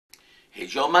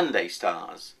Here's your Monday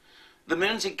stars. The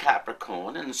moon's in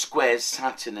Capricorn and squares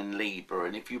Saturn in Libra,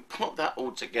 and if you put that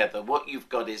all together, what you've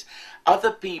got is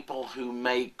other people who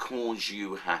may cause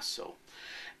you hassle.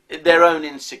 Their own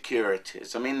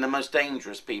insecurities. I mean, the most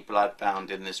dangerous people I've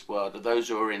found in this world are those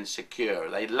who are insecure.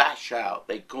 They lash out,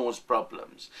 they cause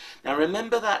problems. Now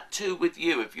remember that too with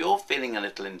you. If you're feeling a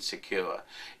little insecure,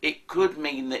 it could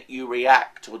mean that you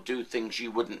react or do things you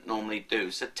wouldn't normally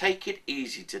do. So take it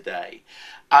easy today.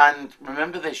 And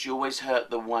remember this, you always hurt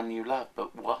the one you love,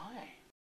 but why?